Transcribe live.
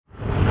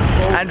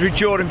Andrew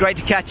Jordan, great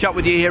to catch up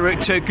with you here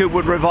at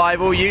Goodwood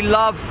Revival. You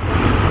love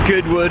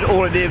Goodwood,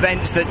 all of the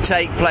events that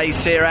take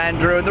place here,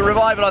 Andrew, and the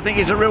Revival, I think,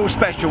 is a real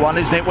special one,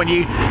 isn't it, when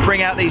you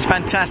bring out these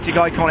fantastic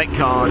iconic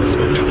cars?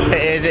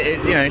 It is.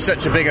 It's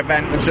such a big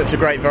event and such a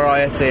great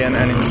variety, and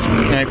it's,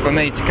 for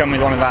me to come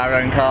with one of our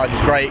own cars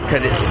is great,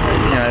 because it's,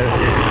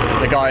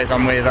 the guys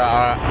I'm with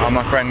are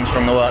my friends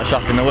from the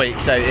workshop in the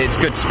week, so it's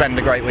good to spend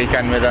a great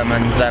weekend with them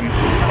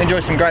and enjoy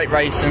some great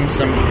racing,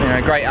 some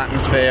great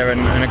atmosphere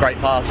and a great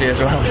party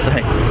as well. So.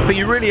 But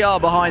you really are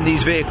behind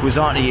these vehicles,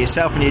 aren't you?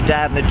 Yourself and your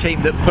dad and the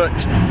team that put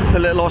the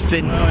little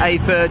Austin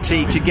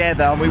A30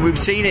 together. I mean, we've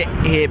seen it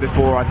here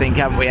before, I think,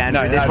 haven't we,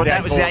 Andrew? No,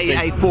 that was the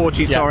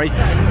A40, sorry.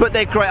 But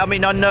they're great. I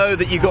mean, I know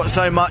that you've got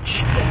so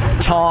much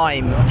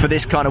time for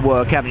this kind of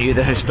work, haven't you,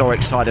 the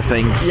historic side of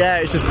things? Yeah,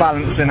 it's just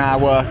balancing our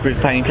work with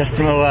paying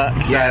customer work.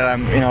 So,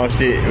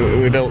 obviously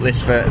we built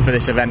this for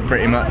this event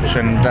pretty much,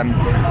 and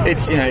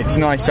it's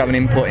nice to have an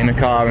input in a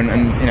car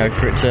and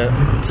for it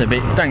to be,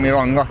 don't get me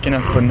wrong, rocking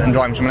up and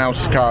driving someone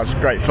else's car is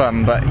great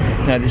fun, but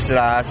this is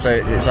ours, so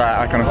it's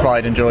our kind of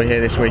pride and joy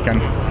here this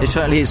weekend. It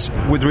certainly is.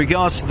 With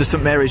regards to the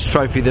St Mary's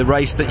Trophy, the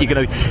race that you're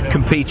going to be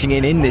competing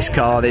in this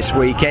car this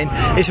weekend,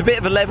 it's a bit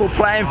of a level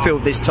playing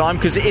field this time,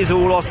 because it is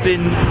all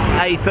Austin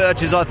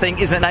A30s, I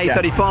think, isn't it?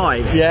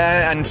 A35s?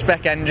 Yeah, and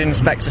spec engine,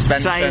 spec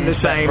suspension,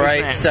 spec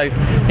brakes, so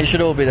it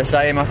should all be the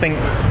same. I think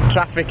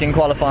traffic in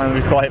qualifying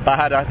will be quite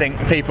bad. I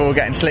think people were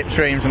getting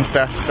slipstreams and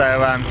stuff, so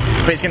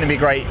but it's going to be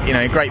great,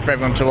 great for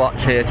everyone to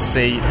watch here, to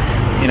see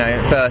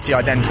 30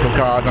 identical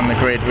cars on the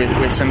grid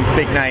with some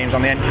big names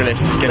on the entry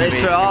list.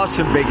 There are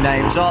some big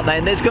names, aren't they?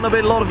 And there's going to be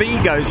a lot of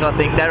egos, I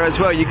think, there as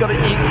well. You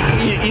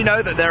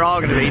know that there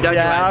are going to be, don't you,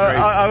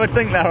 Andrew? I would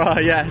think there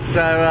are, yeah.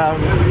 So,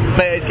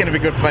 but it's going to be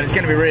good fun. It's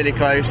going to be really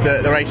close.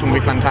 The race will be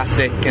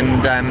fantastic,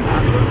 and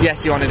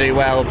yes, you want to do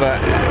well,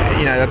 but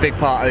a big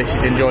part of this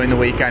is enjoying the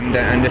weekend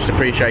and just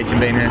appreciating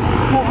being here.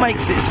 What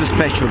makes it so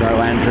special,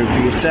 though, Andrew,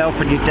 for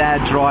yourself and your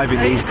dad driving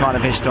these kind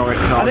of historic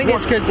cars? I think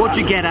it's because what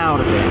do you get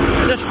out of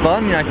it? Just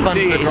fun, fun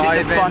for driving. Is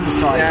it the fun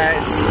side? Yeah,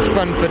 it's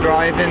fun for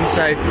driving.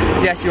 So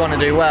yes, you want to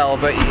do well,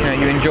 but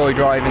you enjoy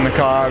driving the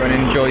car and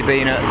enjoy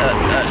being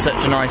at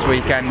such a nice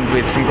weekend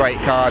with some great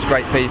cars,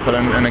 great people,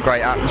 and a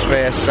great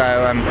atmosphere.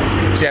 So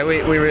yeah,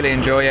 we really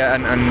enjoy it,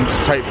 and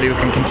hopefully we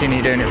can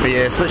continue doing it for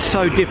years. But it's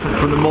so different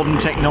from the modern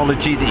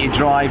technology that you're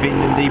driving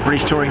in the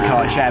British Touring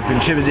Car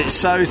Championship. It's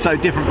so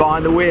different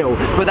behind the wheel.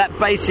 But that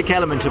basic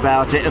element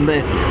about it, and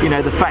the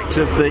fact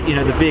of the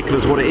vehicle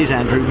is what it is,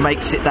 Andrew,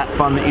 makes it that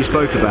fun that you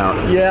spoke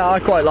about. Yeah, I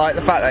quite like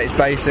the fact that it's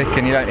basic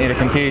and you don't need a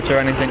computer or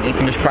anything. You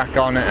can just crack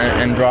on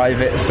and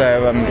drive it.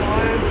 So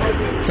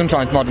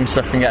sometimes modern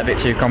stuff can get a bit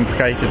too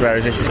complicated,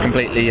 whereas this is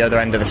completely the other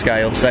end of the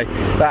scale. So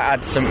that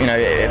adds some,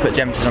 it puts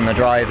emphasis on the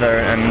driver,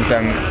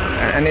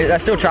 and they're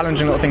still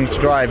challenging little things to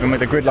drive. And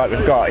with a grid like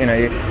we've got,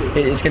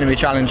 it's going to be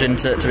challenging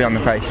to be on the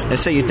pace.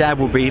 So your dad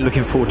will be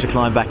looking forward to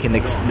climb back in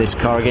this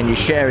car again. You're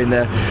sharing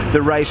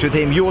the race with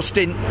him. Your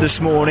stint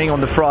this morning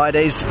on the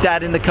Fridays,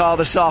 Dad in the car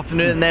this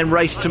afternoon, and then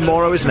race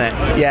tomorrow, isn't it?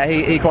 Yeah,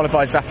 he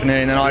qualifies this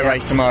afternoon, and I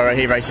race tomorrow.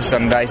 He races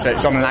Sunday, so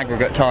it's on an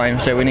aggregate time.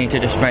 So we need to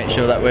just make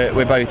sure that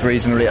we're both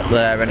reasonably up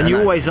there. And you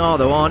always are,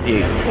 though, aren't you?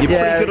 You're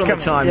pretty good on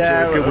the times here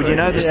at Goodwood. You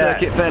know the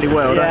circuit fairly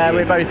well, don't you?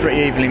 We're both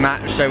pretty evenly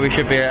matched, so we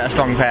should be a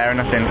strong pair, and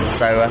I think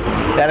so.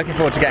 Looking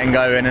forward to getting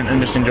going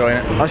and just enjoying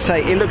it. I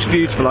say it looks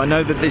beautiful. I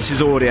know that this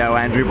is audio,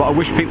 Andrew, but I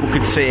wish people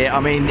could see it. I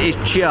mean, it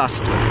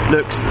just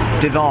looks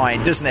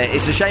divine, doesn't it?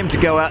 It's a shame to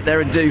go out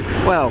there and do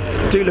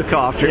look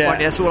after it.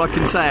 That's all I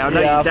can say. I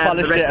know your dad and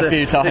the rest of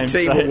the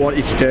team will want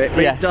you to do it,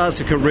 but it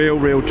does look a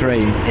real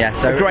dream. Yeah,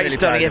 so a great, really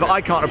stunning effort. I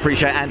can't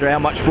appreciate, Andrew, how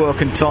much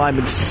work and time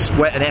and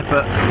sweat and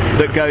effort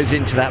that goes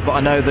into that, but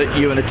I know that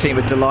you and the team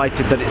are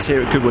delighted that it's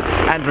here at Goodwood.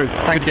 Andrew,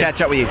 good to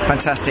catch up with you.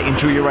 Fantastic.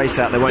 Enjoy your race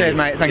out there, won't you? Cheers,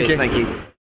 mate. Thank you. Thank you.